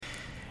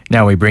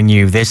Now we bring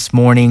you this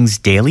morning's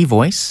Daily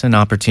Voice, an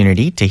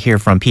opportunity to hear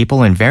from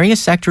people in various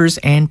sectors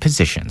and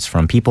positions,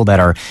 from people that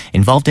are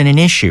involved in an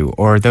issue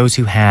or those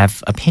who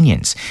have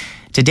opinions.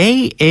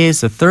 Today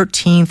is the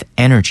 13th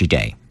Energy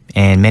Day,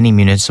 and many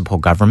municipal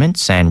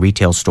governments and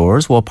retail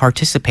stores will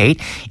participate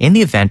in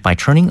the event by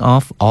turning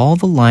off all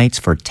the lights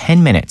for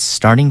 10 minutes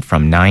starting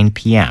from 9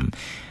 p.m.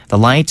 The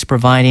lights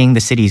providing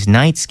the city's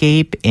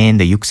nightscape in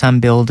the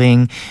Yuksan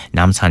Building,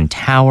 Namsan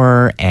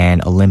Tower,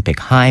 and Olympic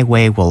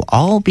Highway will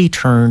all be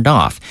turned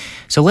off.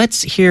 So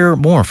let's hear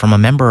more from a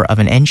member of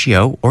an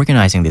NGO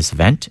organizing this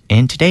event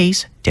in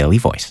today's Daily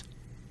Voice.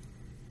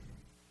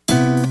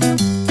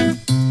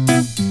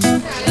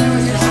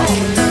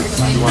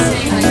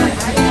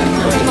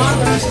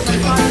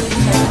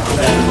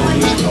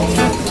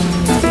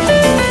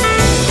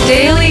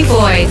 Daily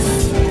Voice.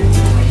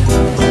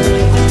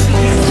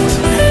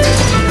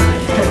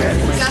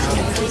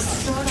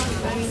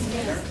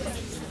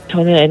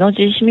 저는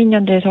에너지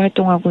시민연대에서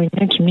활동하고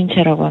있는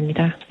김민채라고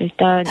합니다.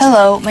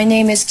 Hello, my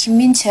name is Kim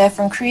Min-chae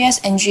from Korea's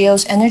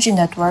NGOs Energy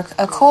Network,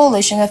 a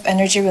coalition of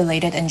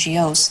energy-related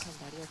NGOs.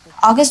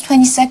 August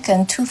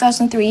 22nd,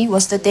 2003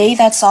 was the day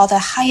that saw the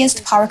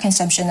highest power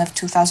consumption of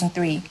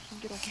 2003.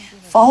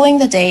 Following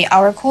the day,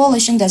 our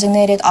coalition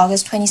designated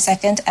August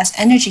 22nd as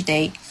Energy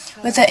Day,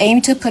 with the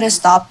aim to put a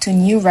stop to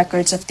new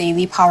records of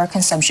daily power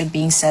consumption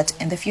being set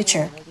in the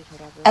future.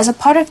 As a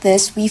part of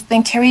this, we've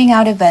been carrying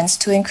out events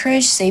to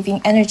encourage saving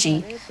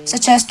energy,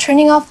 such as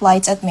turning off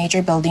lights at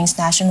major buildings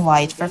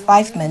nationwide for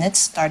 5 minutes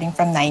starting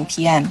from 9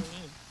 p.m.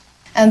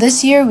 And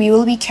this year, we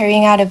will be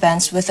carrying out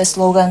events with the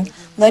slogan,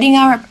 Letting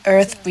Our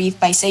Earth Breathe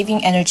by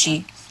Saving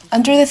Energy,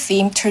 under the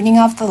theme Turning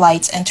Off the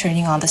Lights and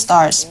Turning On the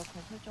Stars.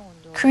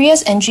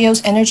 Korea's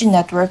NGOs Energy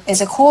Network is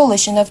a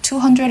coalition of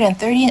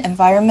 230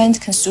 environment,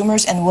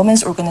 consumers, and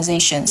women's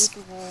organizations.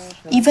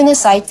 Even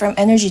aside from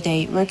Energy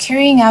Day, we're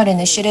carrying out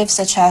initiatives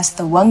such as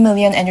the 1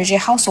 Million Energy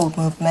Household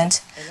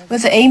Movement,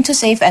 with the aim to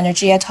save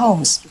energy at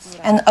homes,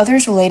 and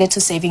others related to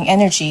saving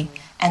energy,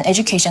 and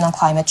education on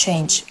climate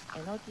change.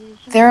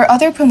 There are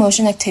other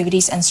promotion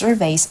activities and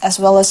surveys, as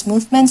well as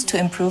movements to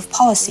improve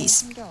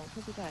policies.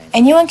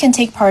 Anyone can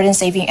take part in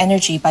saving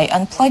energy by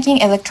unplugging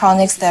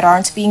electronics that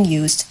aren't being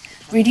used,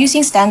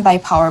 reducing standby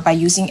power by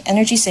using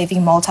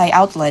energy-saving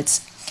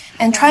multi-outlets,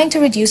 and trying to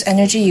reduce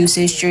energy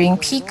usage during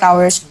peak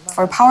hours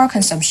for power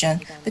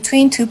consumption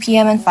between 2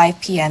 p.m. and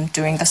 5 p.m.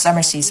 during the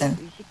summer season.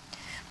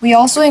 We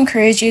also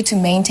encourage you to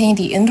maintain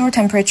the indoor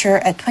temperature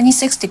at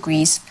 26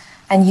 degrees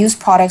and use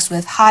products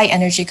with high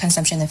energy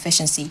consumption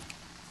efficiency.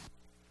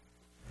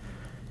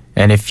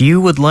 And if you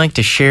would like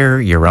to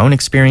share your own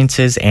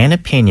experiences and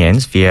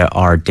opinions via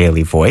our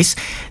Daily Voice,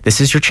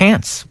 this is your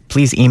chance.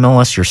 Please email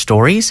us your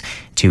stories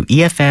to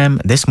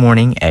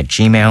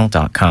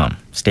efmthismorning@gmail.com.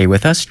 Stay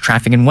with us.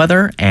 Traffic and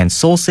weather and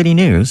Seoul City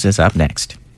News is up next.